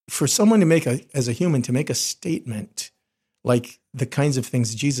for someone to as a human, to make a statement like the kinds of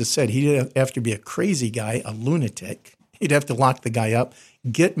things Jesus said, he'd have to be a crazy guy, a lunatic. He'd have to lock the guy up,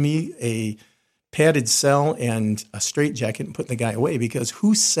 get me a padded cell and a straitjacket and put the guy away, because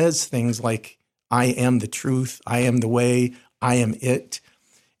who says things like, I am the truth, I am the way, I am it?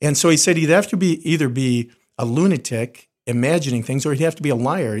 And so he said he'd have to either be a lunatic imagining things, or he'd have to be a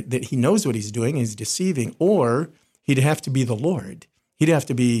liar that he knows what he's doing and he's deceiving, or he'd have to be the Lord. He'd have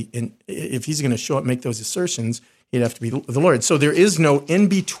to be, if he's going to show up and make those assertions, he'd have to be the Lord. So there is no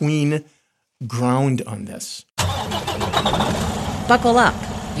in-between ground on this. Buckle up.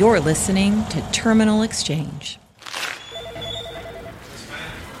 You're listening to Terminal Exchange.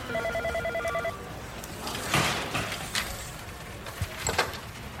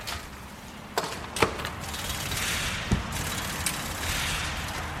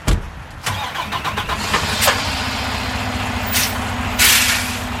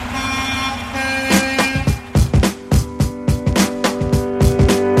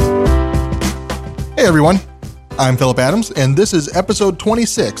 Hey everyone, I'm Philip Adams, and this is episode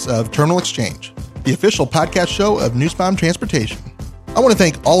 26 of Terminal Exchange, the official podcast show of Nussbaum Transportation. I want to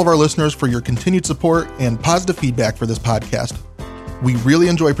thank all of our listeners for your continued support and positive feedback for this podcast. We really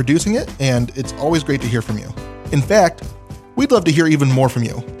enjoy producing it, and it's always great to hear from you. In fact, we'd love to hear even more from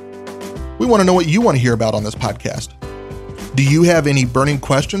you. We want to know what you want to hear about on this podcast. Do you have any burning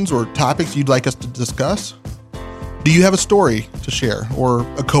questions or topics you'd like us to discuss? Do you have a story to share or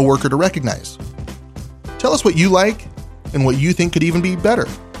a coworker to recognize? Tell us what you like and what you think could even be better.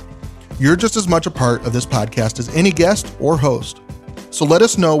 You're just as much a part of this podcast as any guest or host. So let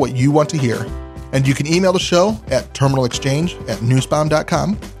us know what you want to hear. And you can email the show at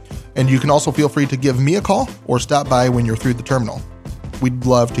terminalexchange@nussbaum.com. And you can also feel free to give me a call or stop by when you're through the terminal. We'd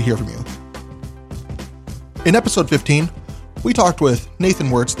love to hear from you. In episode 15, we talked with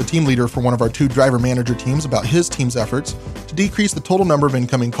Nathan Wirtz, the team leader for one of our 2 driver manager teams, about his team's efforts to decrease the total number of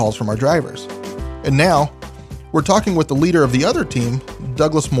incoming calls from our drivers. And now, we're talking with the leader of the other team,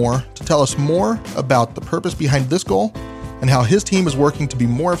 Douglas Moore, to tell us more about the purpose behind this goal and how his team is working to be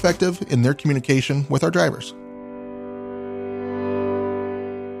more effective in their communication with our drivers.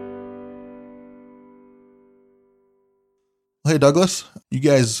 Hey, Douglas, you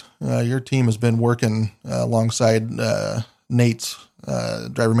guys, your team has been working alongside Nate's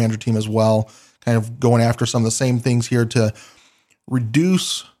driver manager team as well, kind of going after some of the same things here to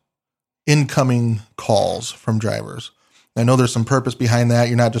reduce incoming calls from drivers. I know there's some purpose behind that.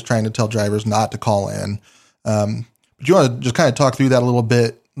 You're not just trying to tell drivers not to call in. But you want to just kind of talk through that a little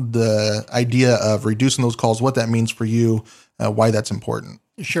bit, the idea of reducing those calls, what that means for you, why that's important.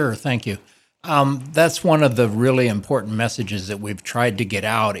 Sure. Thank you. That's one of the really important messages that we've tried to get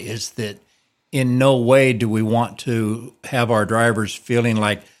out, is that in no way do we want to have our drivers feeling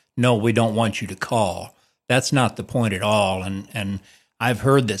like, no, we don't want you to call. That's not the point at all. And I've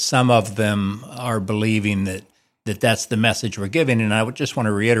heard that some of them are believing that that's the message we're giving, and I would just want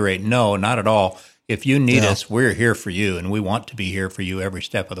to reiterate, no, not at all. If you need us, we're here for you, and we want to be here for you every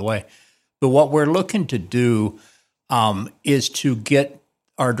step of the way. But what we're looking to do is to get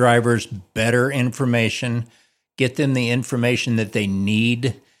our drivers better information, get them the information that they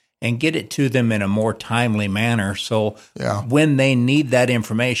need, and get it to them in a more timely manner. So when they need that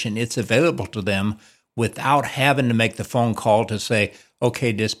information, it's available to them without having to make the phone call to say,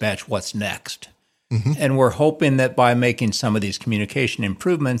 okay, dispatch, what's next? Mm-hmm. And we're hoping that by making some of these communication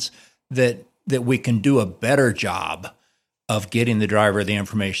improvements that we can do a better job of getting the driver the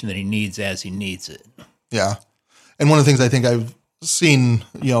information that he needs as he needs it. Yeah. And one of the things I think I've seen,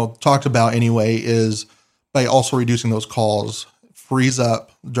 talked about anyway, is by also reducing those calls, frees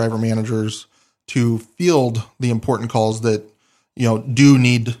up driver managers to field the important calls that, do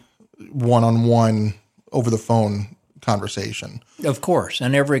need one-on-one over the phone conversation. Of course,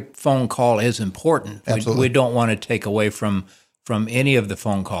 and every phone call is important. Absolutely. We don't want to take away from any of the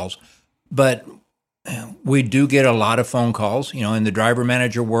phone calls, but we do get a lot of phone calls. In the driver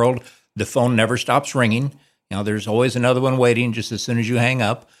manager world, the phone never stops ringing. There's always another one waiting just as soon as you hang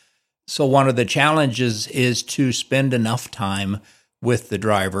up. So one of the challenges is to spend enough time with the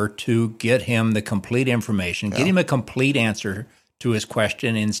driver to get him the complete information, get him a complete answer to his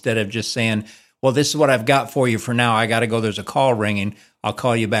question, instead of just saying, well, this is what I've got for you for now. I got to go. There's a call ringing. I'll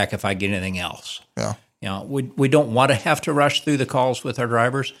call you back if I get anything else. Yeah. We don't want to have to rush through the calls with our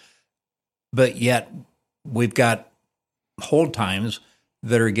drivers, but yet we've got hold times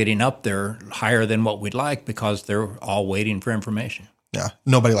that are getting up there higher than what we'd like because they're all waiting for information. Yeah.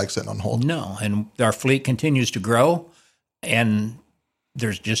 Nobody likes sitting on hold. No. And our fleet continues to grow, and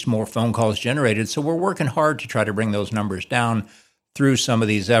there's just more phone calls generated. So we're working hard to try to bring those numbers down through some of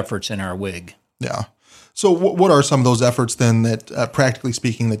these efforts in our WIG. Yeah. So what are some of those efforts then that, practically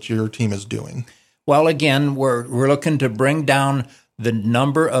speaking, that your team is doing? Well, again, we're looking to bring down the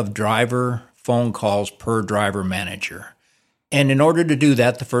number of driver phone calls per driver manager. And in order to do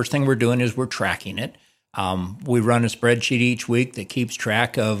that, the first thing we're doing is we're tracking it. We run a spreadsheet each week that keeps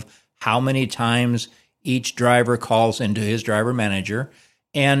track of how many times each driver calls into his driver manager.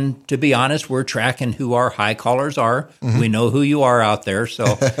 And to be honest, we're tracking who our high callers are. Mm-hmm. We know who you are out there.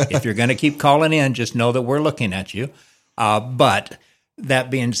 So if you're going to keep calling in, just know that we're looking at you. But that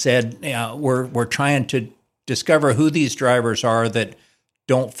being said, we're trying to discover who these drivers are that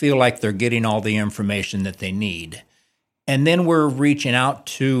don't feel like they're getting all the information that they need. And then we're reaching out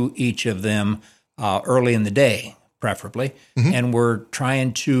to each of them early in the day, preferably. Mm-hmm. And we're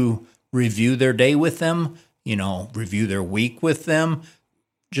trying to review their day with them, review their week with them,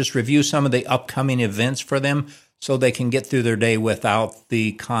 just review some of the upcoming events for them so they can get through their day without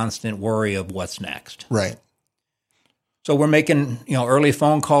the constant worry of what's next. Right. So we're making, early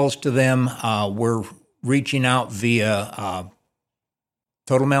phone calls to them. We're reaching out via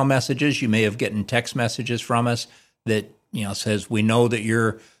total mail messages. You may have gotten text messages from us that, says, we know that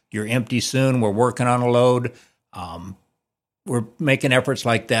you're empty soon. We're working on a load. We're making efforts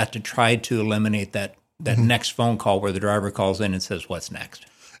like that to try to eliminate that mm-hmm. next phone call where the driver calls in and says, what's next?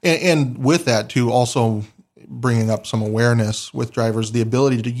 And with that, too, also bringing up some awareness with drivers, the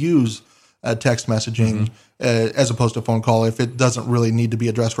ability to use text messaging mm-hmm. As opposed to a phone call. If it doesn't really need to be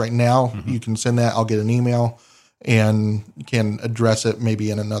addressed right now, mm-hmm. you can send that. I'll get an email and can address it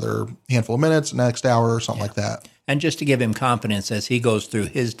maybe in another handful of minutes, next hour or something like that. And just to give him confidence as he goes through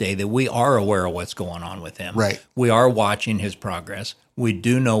his day that we are aware of what's going on with him. Right. We are watching his progress. We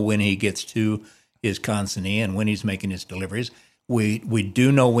do know when he gets to his consignee and when he's making his deliveries. We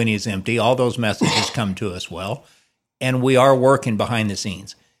do know when he's empty. All those messages come to us well. And we are working behind the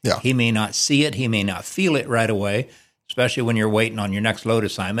scenes. Yeah. He may not see it. He may not feel it right away, especially when you're waiting on your next load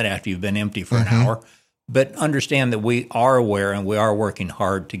assignment after you've been empty for mm-hmm. an hour. But understand that we are aware and we are working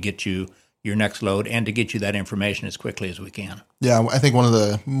hard to get you your next load and to get you that information as quickly as we can. Yeah, I think one of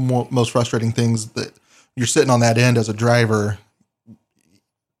the most frustrating things that you're sitting on that end as a driver,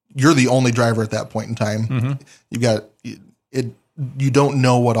 you're the only driver at that point in time. Mm-hmm. You've got it. You don't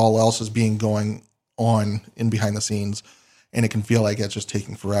know what all else is going on in behind the scenes, and it can feel like it's just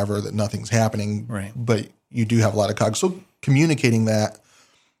taking forever, that nothing's happening. Right. But you do have a lot of cogs. So communicating that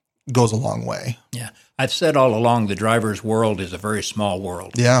goes a long way. Yeah. I've said all along the driver's world is a very small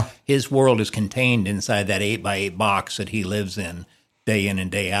world. Yeah. His world is contained inside that 8x8 box that he lives in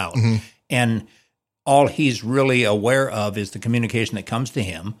and day out. Mm-hmm. And all he's really aware of is the communication that comes to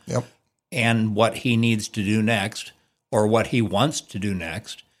him yep. and what he needs to do next or what he wants to do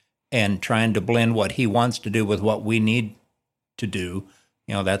next, and trying to blend what he wants to do with what we need to do.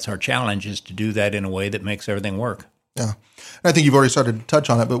 That's our challenge, is to do that in a way that makes everything work. Yeah. And I think you've already started to touch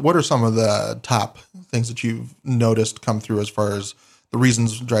on it, but what are some of the top things that you've noticed come through as far as the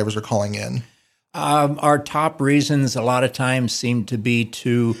reasons drivers are calling in? Our top reasons a lot of times seem to be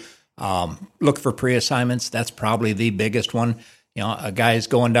to look for pre-assignments. That's probably the biggest one. A guy's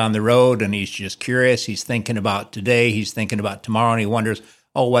going down the road and he's just curious. He's thinking about today. He's thinking about tomorrow, and he wonders,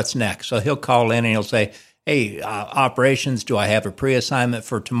 what's next? So he'll call in and he'll say, hey, operations, do I have a pre-assignment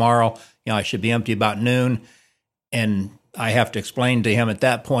for tomorrow? I should be empty about noon. And I have to explain to him at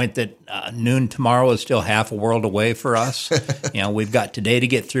that point that noon tomorrow is still half a world away for us. We've got today to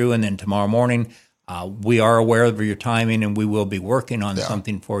get through, and then tomorrow morning, we are aware of your timing, and we will be working on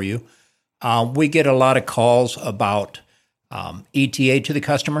something for you. We get a lot of calls about ETA to the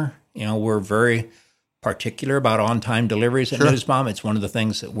customer. We're very particular about on-time deliveries at Sure. Newsbomb. It's one of the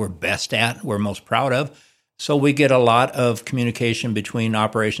things that we're best at, we're most proud of. So we get a lot of communication between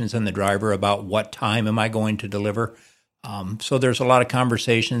operations and the driver about what time am I going to deliver. So there's a lot of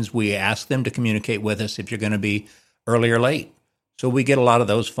conversations. We ask them to communicate with us if you're going to be early or late. So we get a lot of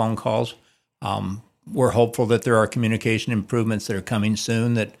those phone calls. We're hopeful that there are communication improvements that are coming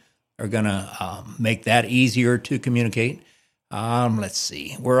soon that are going to make that easier to communicate. Let's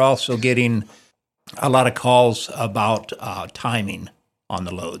see. We're also getting a lot of calls about timing on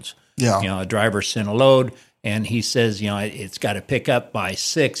the loads. Yeah. A driver sent a load, and he says, it's got to pick up by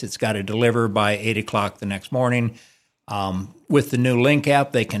 6. It's got to deliver by 8 o'clock the next morning. With the new Link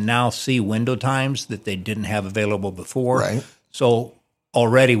app, they can now see window times that they didn't have available before. Right. So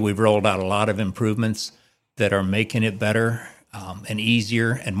already we've rolled out a lot of improvements that are making it better and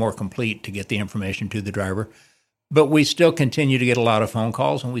easier and more complete to get the information to the driver. But we still continue to get a lot of phone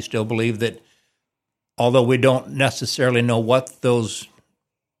calls, and we still believe that although we don't necessarily know what those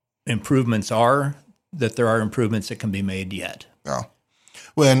improvements are, that there are improvements that can be made yet. Yeah.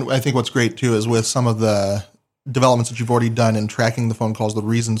 Well, and I think what's great too is with some of the developments that you've already done in tracking the phone calls, the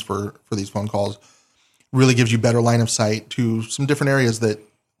reasons for these phone calls really gives you better line of sight to some different areas that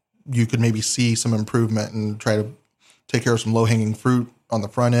you could maybe see some improvement and try to take care of some low-hanging fruit on the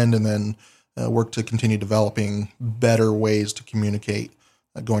front end, and then work to continue developing better ways to communicate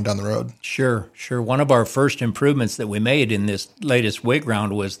going down the road. Sure. One of our first improvements that we made in this latest WIG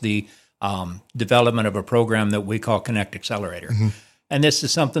round was the development of a program that we call Connect Accelerator. Mm-hmm. And this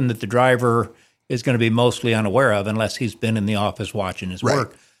is something that the driver is going to be mostly unaware of unless he's been in the office watching his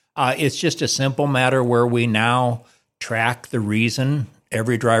work. It's just a simple matter where we now track the reason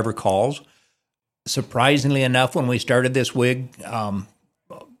every driver calls. Surprisingly enough, when we started this WIG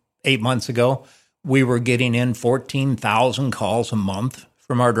 8 months ago, we were getting in 14,000 calls a month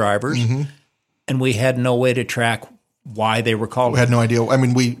from our drivers, and we had no way to track why they were calling. We had no idea. I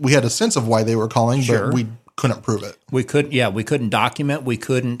mean, we had a sense of why they were calling, but we couldn't prove it. We couldn't document, we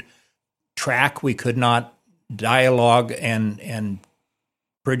couldn't track, we could not dialogue and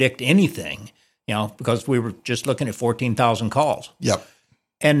predict anything, because we were just looking at 14,000 calls. Yep.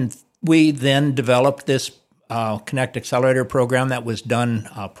 And we then developed this Connect Accelerator program that was done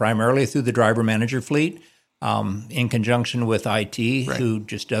primarily through the driver manager fleet in conjunction with IT, who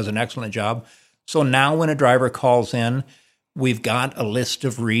just does an excellent job. So now when a driver calls in, we've got a list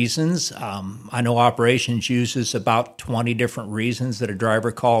of reasons. I know operations uses about 20 different reasons that a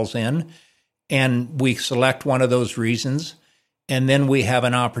driver calls in, and we select one of those reasons, and then we have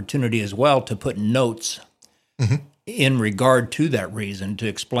an opportunity as well to put notes in regard to that reason to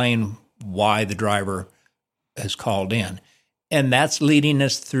explain why the driver has called in. And that's leading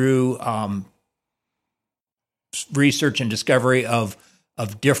us through research and discovery of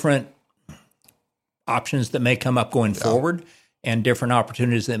different options that may come up going forward and different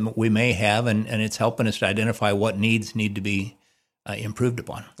opportunities that we may have. And it's helping us to identify what needs need to be improved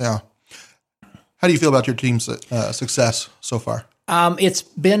upon. Yeah. How do you feel about your team's success so far? It's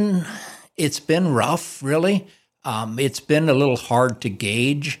been rough, really. It's been a little hard to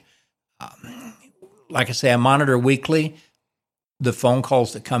gauge. Like I say, I monitor weekly the phone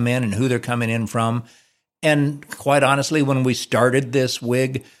calls that come in and who they're coming in from. And quite honestly, when we started this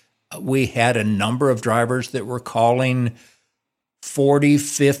WIG, we had a number of drivers that were calling 40,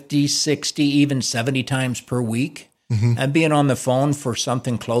 50, 60, even 70 times per week. And being on the phone for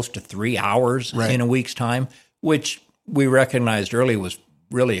something close to 3 hours in a week's time, which we recognized early was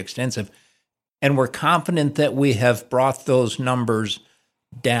really extensive. And we're confident that we have brought those numbers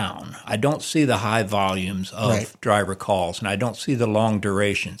down. I don't see the high volumes of driver calls, and I don't see the long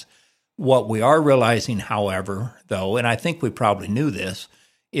durations. What we are realizing, however, though, and I think we probably knew this,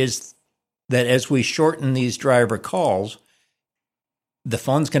 is that as we shorten these driver calls, the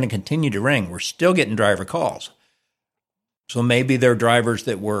phone's going to continue to ring. We're still getting driver calls. So maybe they're drivers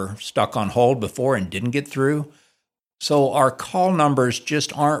that were stuck on hold before and didn't get through. So our call numbers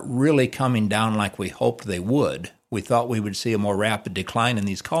just aren't really coming down like we hoped they would. We thought we would see a more rapid decline in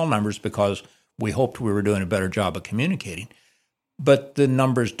these call numbers because we hoped we were doing a better job of communicating. But the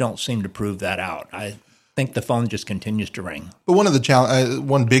numbers don't seem to prove that out. I think the phone just continues to ring. But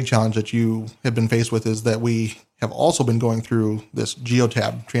one big challenge that you have been faced with is that we have also been going through this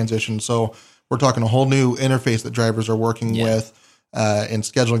Geotab transition. So we're talking a whole new interface that drivers are working with and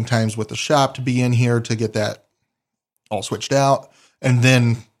scheduling times with the shop to be in here to get that all switched out. And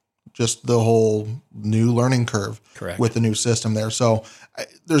then just the whole new learning curve with the new system there. So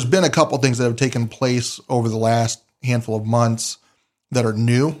there's been a couple things that have taken place over the last handful of months that are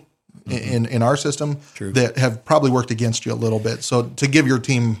new in our system that have probably worked against you a little bit. So to give your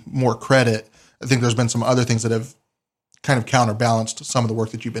team more credit, I think there's been some other things that have kind of counterbalanced some of the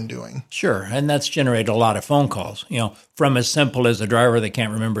work that you've been doing. Sure. And that's generated a lot of phone calls, from as simple as a driver that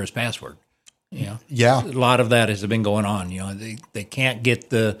can't remember his password. A lot of that has been going on. They can't get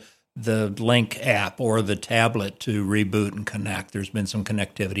the Link app or the tablet to reboot and connect. There's been some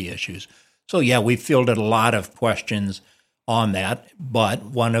connectivity issues. So we fielded a lot of questions on that. But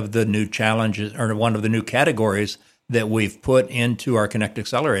one of the new challenges, or one of the new categories that we've put into our Connect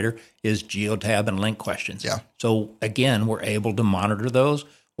Accelerator is Geotab and Link questions. Yeah. So again, we're able to monitor those,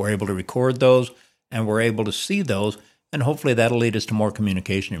 we're able to record those, and we're able to see those, and hopefully that'll lead us to more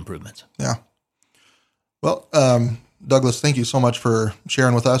communication improvements. Yeah. Well, Douglas, thank you so much for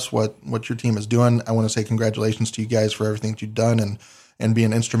sharing with us what your team is doing. I want to say congratulations to you guys for everything that you've done and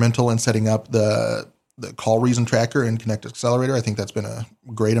being instrumental in setting up the call reason tracker and Connect Accelerator. I think that's been a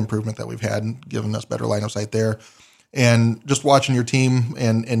great improvement that we've had and given us better line of sight there. And just watching your team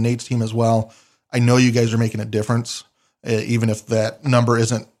and Nate's team as well, I know you guys are making a difference, even if that number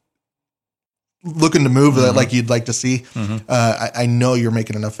isn't looking to move like you'd like to see, I know you're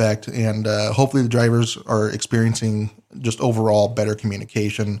making an effect, and hopefully the drivers are experiencing just overall better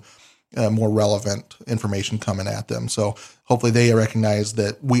communication, more relevant information coming at them. So hopefully they recognize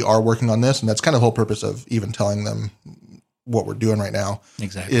that we are working on this, and that's kind of the whole purpose of even telling them what we're doing right now.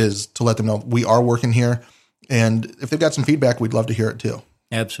 Exactly. Is to let them know we are working here, and if they've got some feedback, we'd love to hear it too.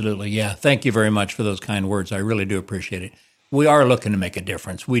 Absolutely. Yeah. Thank you very much for those kind words. I really do appreciate it. We are looking to make a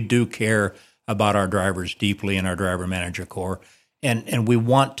difference. We do care about our drivers deeply in our driver manager corps, and we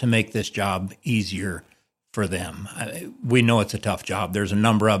want to make this job easier for them. We know it's a tough job. There's a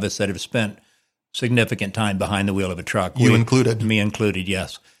number of us that have spent significant time behind the wheel of a truck. You included. Me included,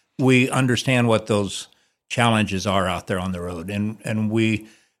 yes. We understand what those challenges are out there on the road, and we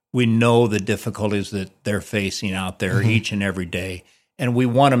know the difficulties that they're facing out there each and every day, and we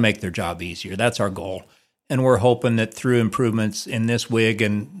want to make their job easier. That's our goal. And we're hoping that through improvements in this WIG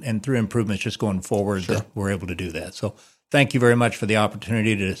and through improvements just going forward, that we're able to do that. So thank you very much for the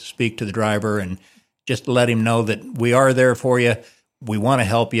opportunity to speak to the driver and just let him know that we are there for you. We want to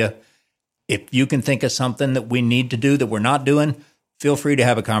help you. If you can think of something that we need to do that we're not doing, feel free to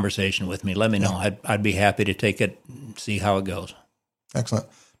have a conversation with me. Let me know. I'd be happy to take it and see how it goes. Excellent.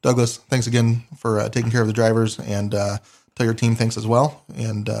 Douglas, thanks again for taking care of the drivers, and tell your team thanks as well,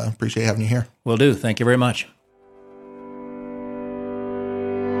 and appreciate having you here. Will do. Thank you very much.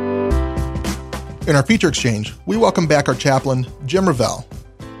 In our feature exchange, we welcome back our chaplain, Jim Revell.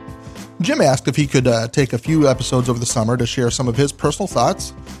 Jim asked if he could take a few episodes over the summer to share some of his personal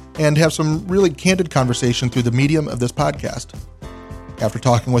thoughts and have some really candid conversation through the medium of this podcast. After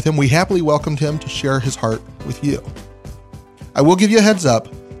talking with him, we happily welcomed him to share his heart with you. I will give you a heads up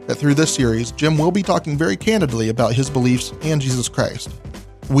that through this series, Jim will be talking very candidly about his beliefs and Jesus Christ.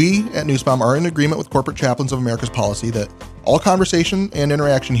 We at Nussbaum are in agreement with Corporate Chaplains of America's policy that all conversation and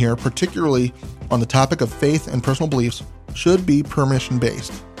interaction here, particularly on the topic of faith and personal beliefs, should be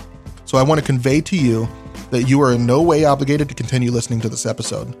permission-based. So I want to convey to you that you are in no way obligated to continue listening to this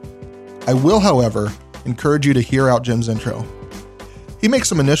episode. I will, however, encourage you to hear out Jim's intro. He makes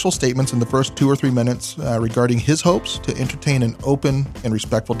some initial statements in the first 2 or 3 minutes regarding his hopes to entertain an open and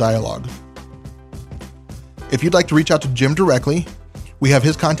respectful dialogue. If you'd like to reach out to Jim directly, we have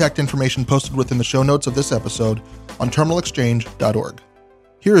his contact information posted within the show notes of this episode on terminalexchange.org.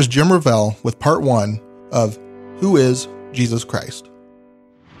 Here is Jim Revell with part 1 of Who is Jesus Christ?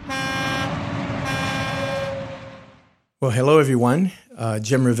 Well, hello, everyone.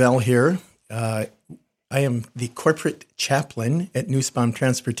 Jim Revell here. I am the corporate chaplain at Nussbaum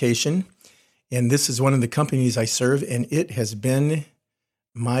Transportation, and this is one of the companies I serve, and it has been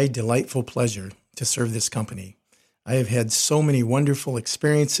my delightful pleasure to serve this company. I have had so many wonderful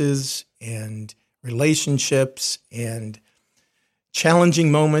experiences and relationships and challenging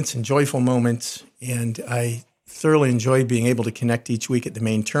moments and joyful moments, and I thoroughly enjoy being able to connect each week at the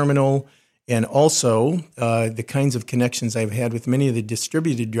main terminal, and also the kinds of connections I've had with many of the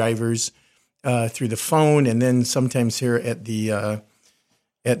distributed drivers through the phone, and then sometimes here at the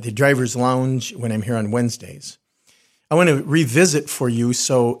driver's lounge when I'm here on Wednesdays. I want to revisit for you.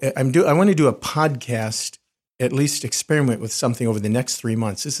 So I want to do a podcast, at least experiment with something over the next 3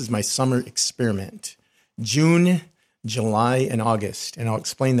 months. This is my summer experiment, June, July, and August, and I'll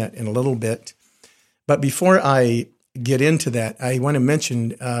explain that in a little bit. But before I get into that, I want to mention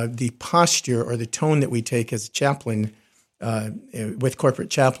the posture or the tone that we take as a chaplain with corporate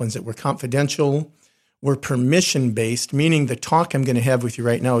chaplains, that we're confidential, we're permission-based, meaning the talk I'm going to have with you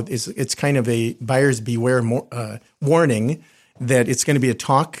right now it's kind of a buyer's beware warning that it's going to be a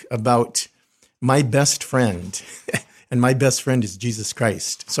talk about my best friend, and my best friend is Jesus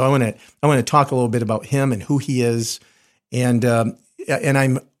Christ. So I want to talk a little bit about him and who he is, and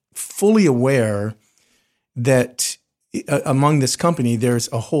I'm fully aware that among this company there's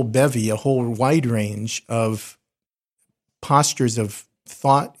a whole wide range of postures of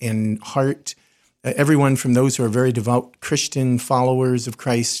thought and heart, everyone from those who are very devout Christian followers of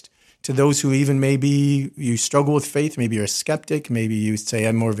Christ to those who even maybe you struggle with faith, maybe you're a skeptic, maybe you say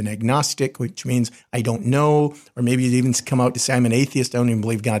I'm more of an agnostic, which means I don't know, or maybe you even come out to say I'm an atheist, I don't even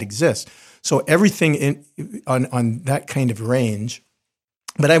believe God exists. So everything on that kind of range.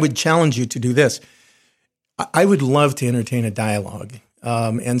 But I would challenge you to do this. I would love to entertain a dialogue.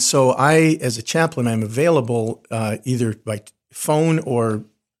 And so I, as a chaplain, I'm available either by phone or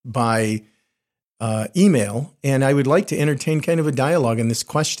by email, and I would like to entertain kind of a dialogue on this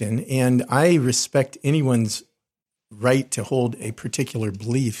question. And I respect anyone's right to hold a particular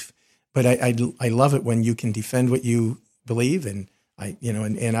belief, but I love it when you can defend what you believe, and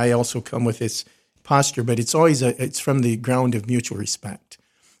I also come with this posture. But it's always it's from the ground of mutual respect.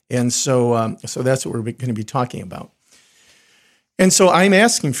 And so that's what we're going to be talking about. And so I'm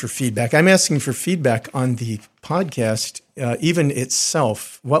asking for feedback. I'm asking for feedback on the podcast, even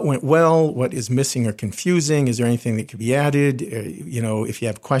itself. What went well? What is missing or confusing? Is there anything that could be added? If you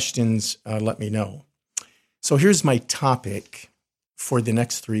have questions, let me know. So here's my topic for the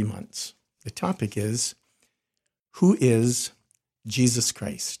next 3 months. The topic is, who is Jesus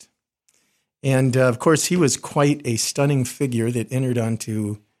Christ? And of course, he was quite a stunning figure that entered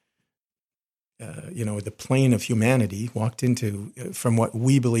onto the plane of humanity, walked into, from what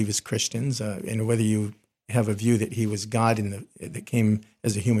we believe as Christians, and whether you have a view that he was God that came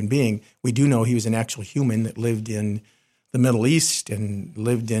as a human being, we do know he was an actual human that lived in the Middle East and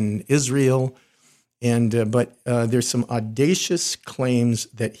lived in Israel. But there's some audacious claims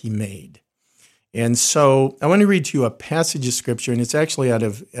that he made. And so I want to read to you a passage of Scripture, and it's actually out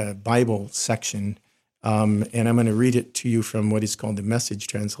of a Bible section, and I'm going to read it to you from what is called the Message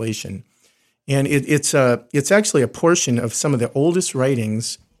translation. And it's actually a portion of some of the oldest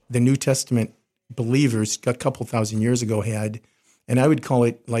writings the New Testament believers a couple thousand years ago had, and I would call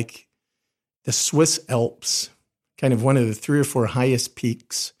it like the Swiss Alps, kind of one of the 3 or 4 highest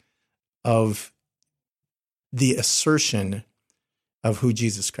peaks of the assertion of who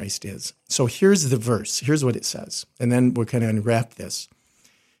Jesus Christ is. So here's the verse. Here's what it says, and then we're going to unwrap this.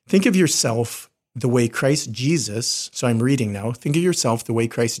 Think of yourself the way Christ Jesus, so I'm reading now, think of yourself the way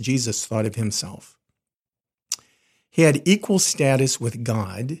Christ Jesus thought of himself. He had equal status with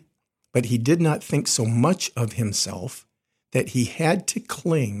God, but he did not think so much of himself that he had to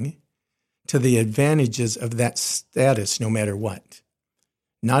cling to the advantages of that status no matter what.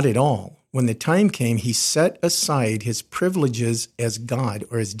 Not at all. When the time came, he set aside his privileges as God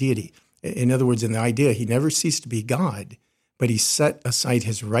or as deity. In other words, in the idea, he never ceased to be God, but he set aside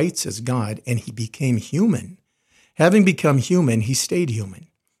his rights as God, and he became human. Having become human, he stayed human.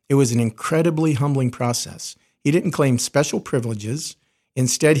 It was an incredibly humbling process. He didn't claim special privileges.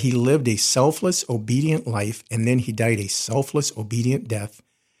 Instead, he lived a selfless, obedient life, and then he died a selfless, obedient death,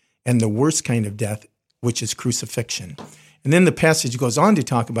 and the worst kind of death, which is crucifixion. And then the passage goes on to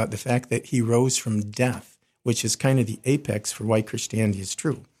talk about the fact that he rose from death, which is kind of the apex for why Christianity is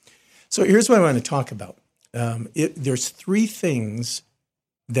true. So here's what I want to talk about. There's 3 things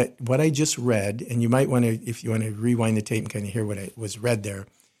that what I just read, and you might want to, if you want to rewind the tape and kind of hear what was read there,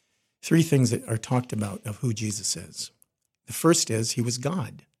 3 things that are talked about of who Jesus is. The first is he was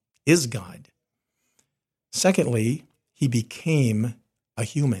God, is God. Secondly, he became a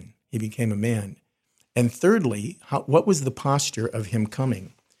human. He became a man. And thirdly, what was the posture of him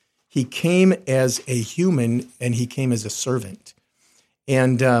coming? He came as a human, and he came as a servant.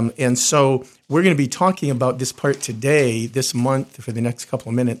 And so we're going to be talking about this part today, this month, for the next couple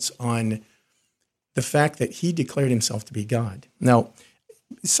of minutes, on the fact that he declared himself to be God. Now,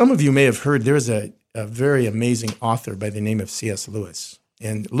 some of you may have heard there's a very amazing author by the name of C.S. Lewis.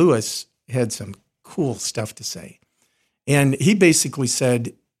 And Lewis had some cool stuff to say. And he basically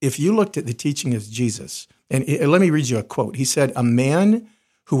said, if you looked at the teaching of Jesus, and let me read you a quote. He said, a man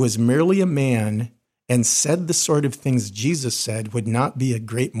who was merely a man and said the sort of things Jesus said would not be a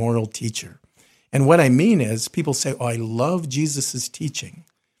great moral teacher. And what I mean is, people say, oh, I love Jesus's teaching.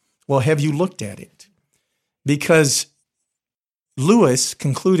 Well, have you looked at it? Because Lewis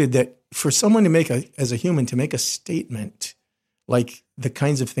concluded that for someone to as a human, to make a statement like the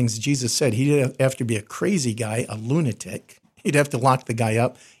kinds of things Jesus said, he'd have to be a crazy guy, a lunatic. He'd have to lock the guy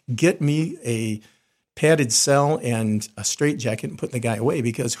up, get me a padded cell and a straitjacket and put the guy away,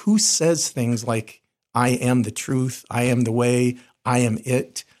 because who says things like, I am the truth, I am the way, I am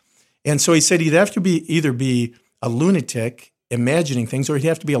it? And so he said he'd have to either be a lunatic imagining things, or he'd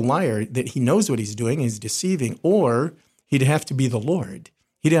have to be a liar that he knows what he's doing, he's deceiving, or he'd have to be the Lord.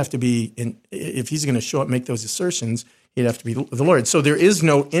 He'd have to be, if he's going to show up and make those assertions, he'd have to be the Lord. So there is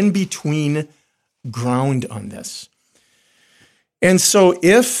no in-between ground on this. And so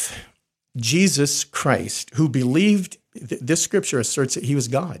if Jesus Christ, who believed, this scripture asserts that he was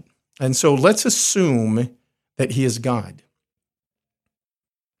God. And so let's assume that he is God.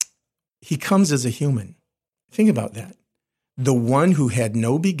 He comes as a human. Think about that. The one who had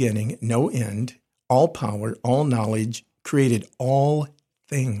no beginning, no end, all power, all knowledge, created all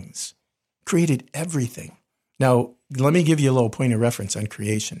things, created everything. Now, let me give you a little point of reference on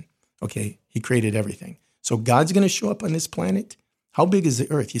creation. Okay, he created everything. So God's going to show up on this planet. How big is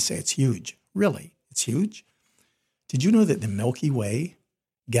the earth? You say it's huge. Really? It's huge? Did you know that the Milky Way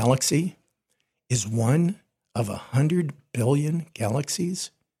galaxy is one of 100 billion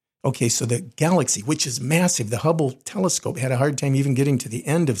galaxies? Okay, so the galaxy, which is massive, the Hubble telescope had a hard time even getting to the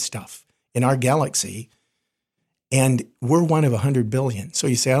end of stuff in our galaxy. And we're one of 100 billion. So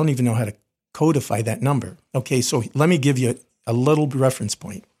you say, I don't even know how to codify that number. Okay, so let me give you a little reference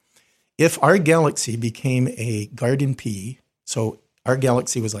point. If our galaxy became a garden pea, so our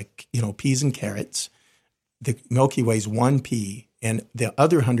galaxy was like, peas and carrots, the Milky Way's one pea, and the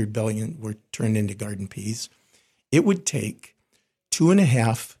other 100 billion were turned into garden peas, it would take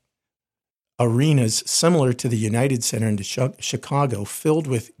 2.5 arenas similar to the United Center in Chicago filled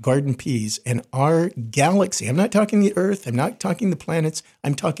with garden peas, and our galaxy, I'm not talking the Earth, I'm not talking the planets,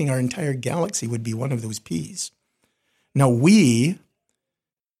 I'm talking our entire galaxy would be one of those peas. Now we,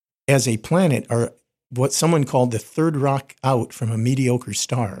 as a planet, are what someone called the third rock out from a mediocre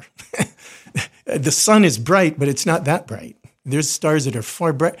star. The sun is bright, but it's not that bright. There's stars that are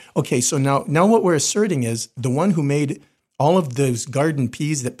far bright. Okay, so now what we're asserting is the one who made all of those garden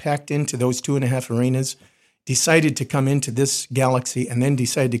peas that packed into those 2.5 arenas decided to come into this galaxy and then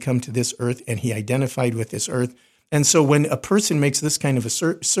decided to come to this Earth, and he identified with this Earth. And so when a person makes this kind of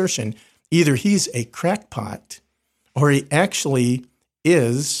assertion, either he's a crackpot or he actually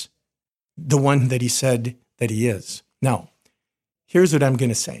is the one that he said that he is. Now, here's what I'm going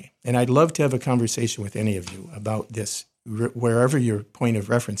to say, and I'd love to have a conversation with any of you about this, wherever your point of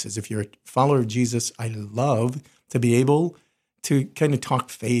reference is. If you're a follower of Jesus, I love to be able to kind of talk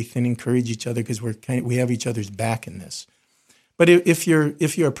faith and encourage each other because we have each other's back in this. But if you're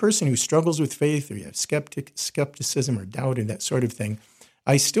a person who struggles with faith, or you have skepticism or doubt and that sort of thing,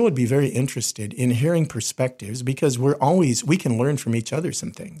 I still would be very interested in hearing perspectives because we can learn from each other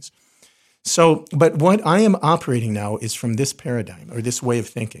some things. So, but what I am operating now is from this paradigm or this way of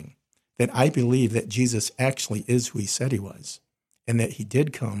thinking, that I believe that Jesus actually is who he said he was, and that he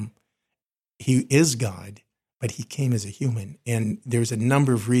did come. He is God, but he came as a human. And there's a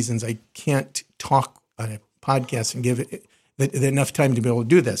number of reasons I can't talk on a podcast and give it enough time to be able to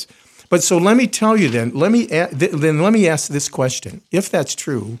do this. But so let me tell you then, let me ask this question. If that's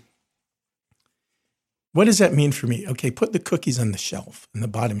true, what does that mean for me? Okay, put the cookies on the shelf, on the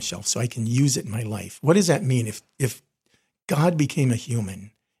bottom shelf, so I can use it in my life. What does that mean if God became a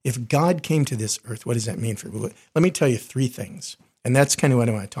human? If God came to this earth, what does that mean for me? Let me tell you 3 things, and that's kind of what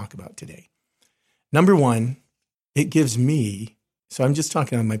I want to talk about today. Number 1, it gives me, so I'm just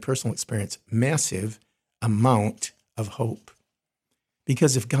talking on my personal experience, massive amount of hope.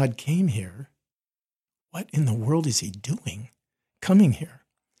 Because if God came here, what in the world is he doing coming here?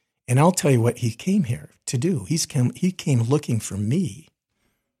 And I'll tell you what he came here to do. He came looking for me,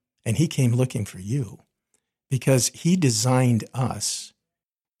 and he came looking for you, because he designed us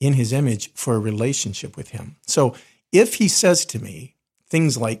in his image for a relationship with him. So if he says to me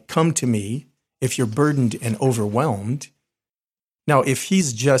things like, come to me if you're burdened and overwhelmed. Now, if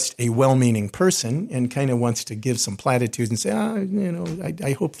he's just a well-meaning person and kind of wants to give some platitudes and say,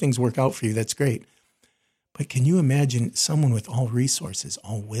 I hope things work out for you, that's great. But can you imagine someone with all resources,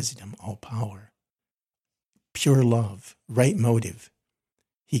 all wisdom, all power, pure love, right motive?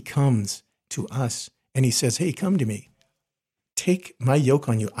 He comes to us and he says, hey, come to me. Take my yoke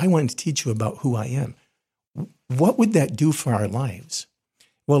on you. I want to teach you about who I am. What would that do for our lives?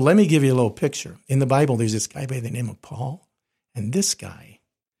 Well, let me give you a little picture. In the Bible, there's this guy by the name of Paul. And this guy,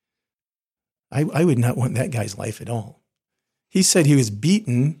 I would not want that guy's life at all. He said he was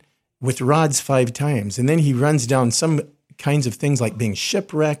beaten with rods 5 times. And then he runs down some kinds of things like being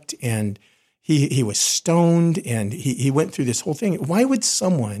shipwrecked, and he was stoned, and he went through this whole thing. Why would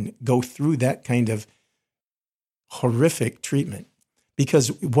someone go through that kind of horrific treatment? Because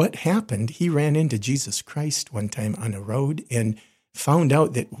what happened, he ran into Jesus Christ one time on a road and found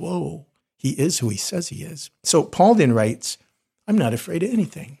out that, whoa, he is who he says he is. So Paul then writes, I'm not afraid of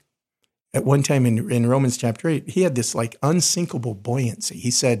anything. At one time in Romans chapter 8, he had this like unsinkable buoyancy.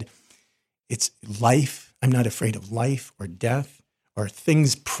 He said, it's life. I'm not afraid of life or death or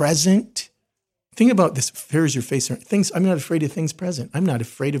things present. Think about this. Fears your face. Things. I'm not afraid of things present. I'm not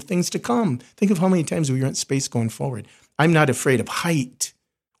afraid of things to come. Think of how many times we were in space going forward. I'm not afraid of height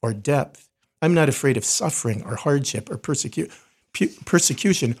or depth. I'm not afraid of suffering or hardship or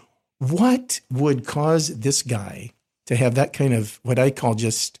persecution. What would cause this guy to have that kind of what I call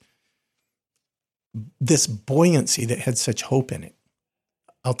just this buoyancy that had such hope in it?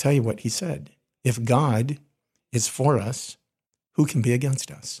 I'll tell you what he said. If God is for us, who can be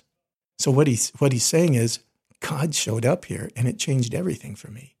against us? So what he's saying is, God showed up here and it changed everything for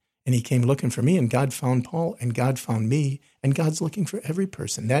me. And he came looking for me, and God found Paul, and God found me, and God's looking for every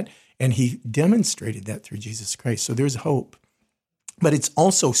person. And he demonstrated that through Jesus Christ. So there's hope. But it's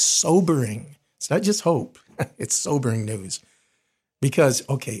also sobering. It's not just hope. It's sobering news. Because,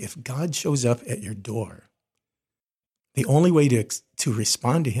 okay, if God shows up at your door, the only way to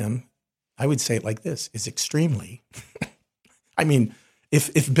respond to him, I would say it like this, is extremely. I mean,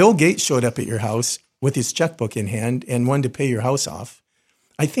 if Bill Gates showed up at your house with his checkbook in hand and wanted to pay your house off,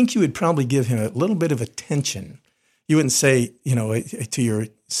 I think you would probably give him a little bit of attention. You wouldn't say, to your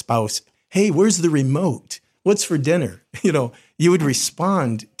spouse, hey, where's the remote? What's for dinner? You would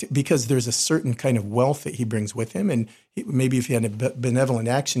respond because there's a certain kind of wealth that he brings with him. And maybe if he had a benevolent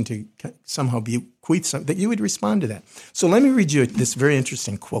action to somehow bequeath something, that you would respond to that. So let me read you this very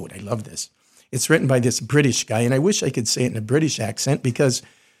interesting quote. I love this. It's written by this British guy, and I wish I could say it in a British accent because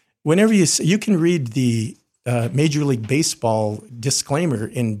whenever you can read the Major League Baseball disclaimer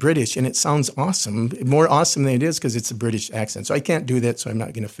in British, and it sounds awesome, more awesome than it is because it's a British accent. So I can't do that, so I'm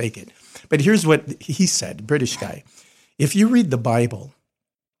not going to fake it. But here's what he said, British guy. If you read the Bible,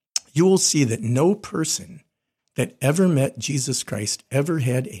 you will see that no person that ever met Jesus Christ ever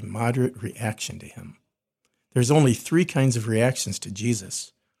had a moderate reaction to him. There's only 3 kinds of reactions to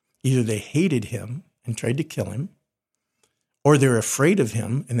Jesus. Either they hated him and tried to kill him, or they're afraid of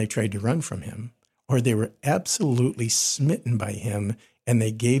him and they tried to run from him, or they were absolutely smitten by him and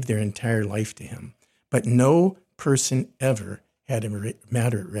they gave their entire life to him. But no person ever had a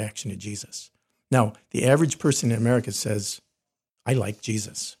moderate reaction to Jesus. Now, the average person in America says, I like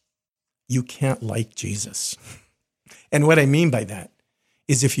Jesus. You can't like Jesus. And what I mean by that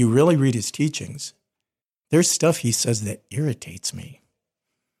is if you really read his teachings, there's stuff he says that irritates me.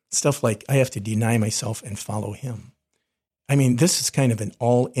 Stuff like, I have to deny myself and follow him. I mean, this is kind of an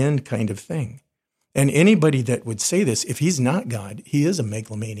all-in kind of thing. And anybody that would say this, if he's not God, he is a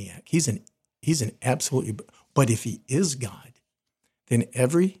megalomaniac. He's an absolutely, but if he is God, then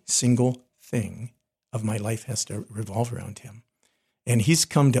every single thing of my life has to revolve around him. And he's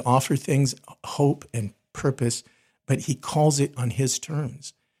come to offer things, hope and purpose, but he calls it on his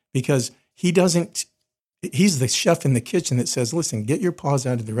terms because he's the chef in the kitchen that says, listen, get your paws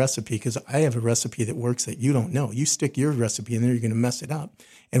out of the recipe because I have a recipe that works that you don't know. You stick your recipe in there, you're going to mess it up.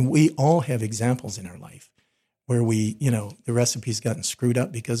 And we all have examples in our life where the recipe's gotten screwed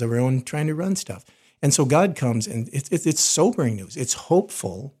up because of our own trying to run stuff. And so God comes and it's sobering news. It's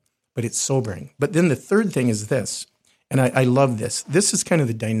hopeful, but it's sobering. But then the third thing is this, and I love this. This is kind of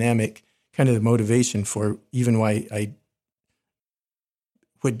the dynamic, kind of the motivation for even why I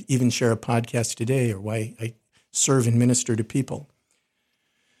would even share a podcast today or why I serve and minister to people.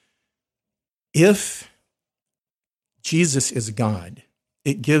 If Jesus is God,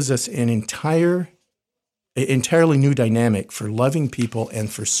 it gives us an entirely new dynamic for loving people and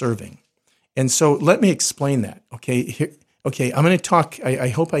for serving. And so let me explain that, okay? I'm going to talk, I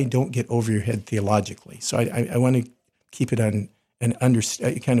hope I don't get over your head theologically. So I want to keep it on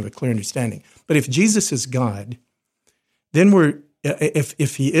kind of a clear understanding. But if Jesus is God, then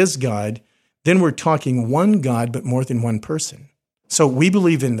if he is God, then we're talking one God, but more than one person. So we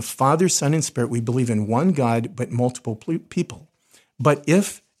believe in the Father, Son, and Spirit. We believe in one God, but multiple people. But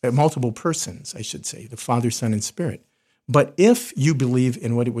if, multiple persons, I should say, the Father, Son, and Spirit. But if you believe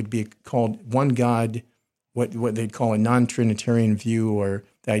in what it would be called one God, what they'd call a non-Trinitarian view, or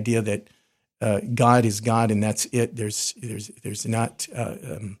the idea that God is God and that's it, there's not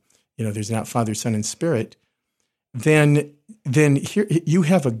Father, Son, and Spirit, then here you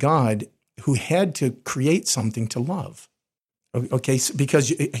have a God who had to create something to love. Okay, so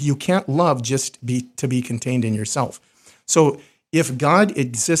because you can't love just to be contained in yourself. So if God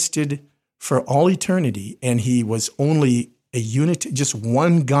existed for all eternity and he was only a unit, just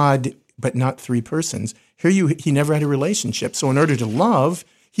one God, but not 3 persons, he never had a relationship. So in order to love,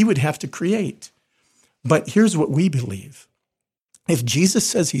 he would have to create. But here's what we believe. If Jesus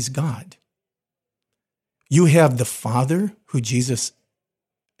says he's God, you have the Father who Jesus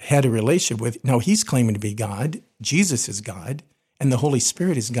had a relationship with. Now he's claiming to be God. Jesus is God, and the Holy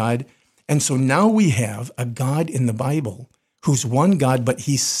Spirit is God. And so now we have a God in the Bible who's one God, but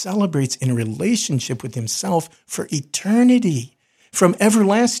he celebrates in a relationship with himself for eternity, from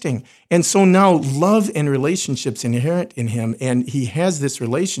everlasting. And so now love and relationships inherent in him, and he has this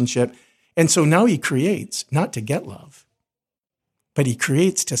relationship. And so now he creates, not to get love, but he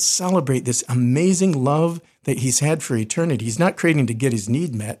creates to celebrate this amazing love that he's had for eternity. He's not creating to get his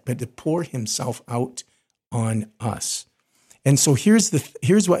need met, but to pour himself out on us. And so here's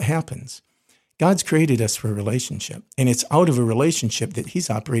what happens. God's created us for a relationship, and it's out of a relationship that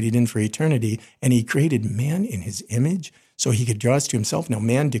he's operated in for eternity, and he created man in his image so he could draw us to himself. Now,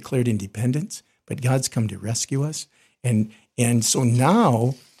 man declared independence, but God's come to rescue us. And so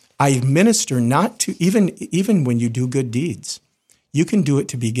now I minister not to, even when you do good deeds, you can do it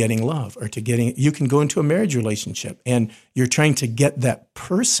to be getting love or you can go into a marriage relationship and you're trying to get that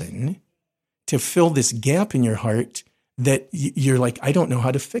person to fill this gap in your heart that you're like, I don't know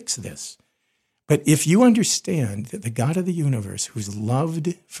how to fix this. But if you understand that the God of the universe, who's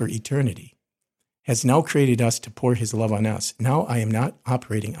loved for eternity, has now created us to pour his love on us, now I am not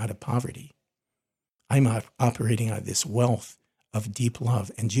operating out of poverty. I'm operating out of this wealth of deep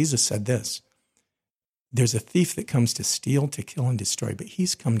love. And Jesus said this, there's a thief that comes to steal, to kill, and destroy, but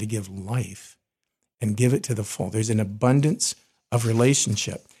he's come to give life and give it to the full. There's an abundance of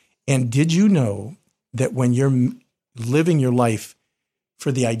relationship. And did you know that when you're living your life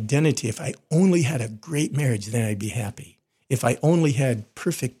for the identity, if I only had a great marriage, then I'd be happy. If I only had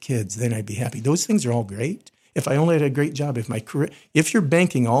perfect kids, then I'd be happy. Those things are all great. If I only had a great job, if you're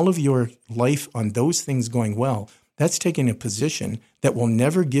banking all of your life on those things going well, that's taking a position that will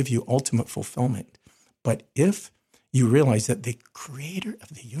never give you ultimate fulfillment. But if you realize that the creator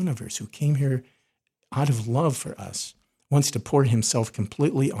of the universe, who came here out of love for us, wants to pour himself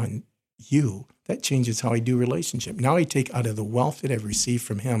completely on you, that changes how I do relationship. Now I take out of the wealth that I've received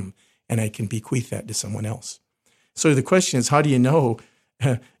from him, and I can bequeath that to someone else. So the question is, how do you know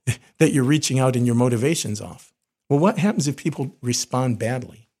that you're reaching out and your motivation's off? Well, what happens if people respond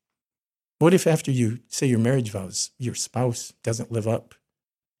badly? What if after you say your marriage vows, your spouse doesn't live up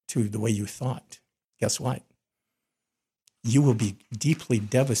to the way you thought? Guess what? You will be deeply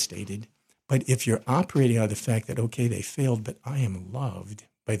devastated. But if you're operating out of the fact that, okay, they failed, but I am loved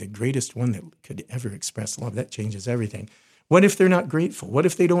by the greatest one that could ever express love, that changes everything. What if they're not grateful? What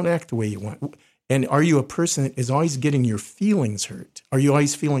if they don't act the way you want? And are you a person that is always getting your feelings hurt? Are you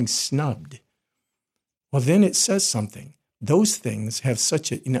always feeling snubbed? Well, then it says something. Those things have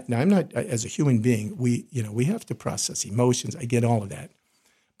such a, now I'm not, as a human being, we have to process emotions. I get all of that.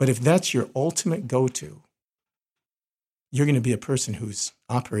 But if that's your ultimate go-to, you're going to be a person who's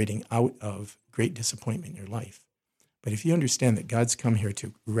operating out of great disappointment in your life. But if you understand that God's come here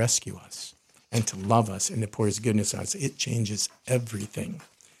to rescue us and to love us and to pour his goodness on us, it changes everything.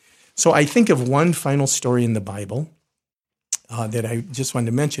 So I think of one final story in the Bible that I just wanted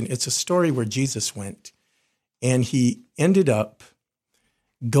to mention. It's a story where Jesus went, and he ended up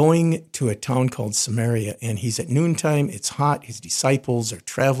going to a town called Samaria, and he's at noontime. It's hot. His disciples are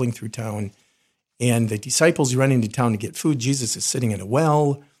traveling through town, and the disciples run into town to get food. Jesus is sitting at a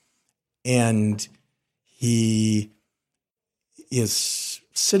well, and he is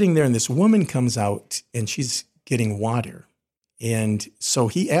sitting there, and this woman comes out, and she's getting water. And so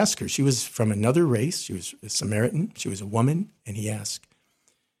he asked her. She was from another race. She was a Samaritan. She was a woman, and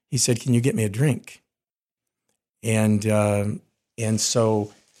he said, "Can you get me a drink?" And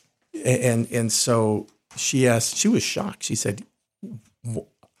so she asked. She was shocked. She said,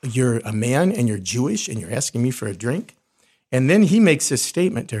 "You're a man and you're Jewish and you're asking me for a drink?" And then he makes this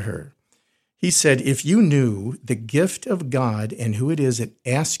statement to her. He said, "If you knew the gift of God and who it is that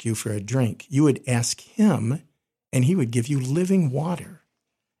asks you for a drink, you would ask him and he would give you living water."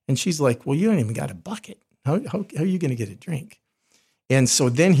 And she's like, "Well, you don't even got a bucket. How are you going to get a drink?" And so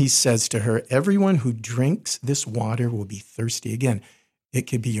then he says to her, "Everyone who drinks this water will be thirsty again." It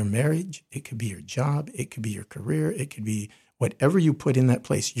could be your marriage. It could be your job. It could be your career. It could be whatever you put in that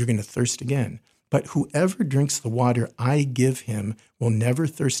place. You're going to thirst again. But whoever drinks the water I give him will never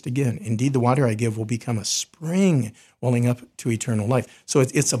thirst again. Indeed, the water I give will become a spring welling up to eternal life. So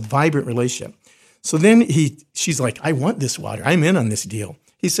it's a vibrant relationship. So then she's like, "I want this water. I'm in on this deal."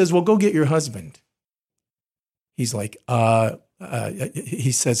 He says, "Well, go get your husband." He's like,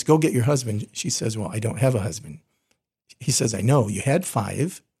 he says, "Go get your husband." She says, "Well, I don't have a husband." He says, "I know. You had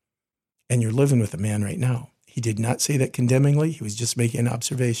 5, and you're living with a man right now." He did not say that condemningly. He was just making an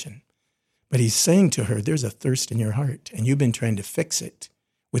observation. But he's saying to her, there's a thirst in your heart, and you've been trying to fix it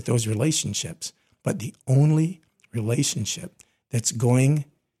with those relationships. But the only relationship that's going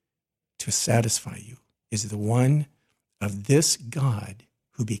to satisfy you is the one of this God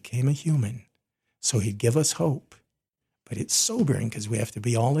who became a human. So he'd give us hope. But it's sobering because we have to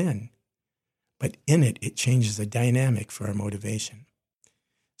be all in. But in it, it changes the dynamic for our motivation.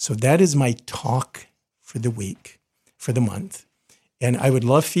 So that is my talk for the week, for the month. And I would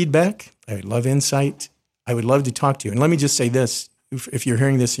love feedback. I would love insight. I would love to talk to you. And let me just say this. If you're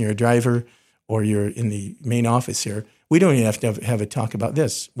hearing this and you're a driver or you're in the main office here, we don't even have to have a talk about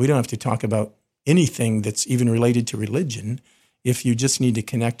this. We don't have to talk about anything that's even related to religion. If you just need to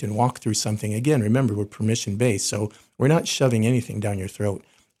connect and walk through something, again, remember, we're permission-based, so we're not shoving anything down your throat.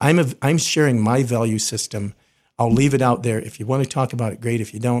 I'm sharing my value system. I'll leave it out there. If you want to talk about it, great.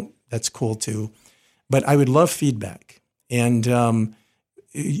 If you don't, that's cool too. But I would love feedback. And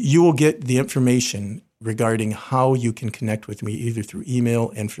you will get the information regarding how you can connect with me, either through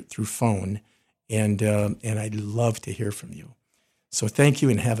email and through phone. And I'd love to hear from you. So thank you,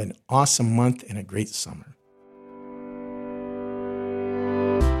 and have an awesome month and a great summer.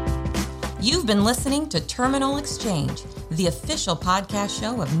 You've been listening to Terminal Exchange, the official podcast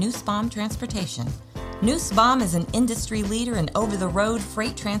show of Nussbaum Transportation. Nussbaum is an industry leader in over-the-road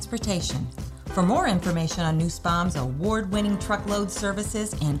freight transportation. For more information on Nussbaum's award-winning truckload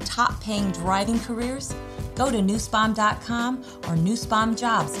services and top-paying driving careers, go to nussbaum.com or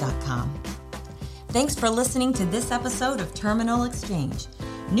nussbaumjobs.com. Thanks for listening to this episode of Terminal Exchange.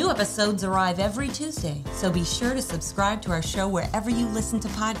 New episodes arrive every Tuesday, so be sure to subscribe to our show wherever you listen to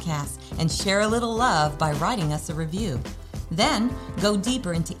podcasts and share a little love by writing us a review. Then, go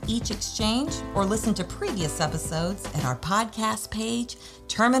deeper into each exchange or listen to previous episodes at our podcast page,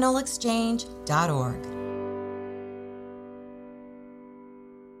 terminalexchange.org.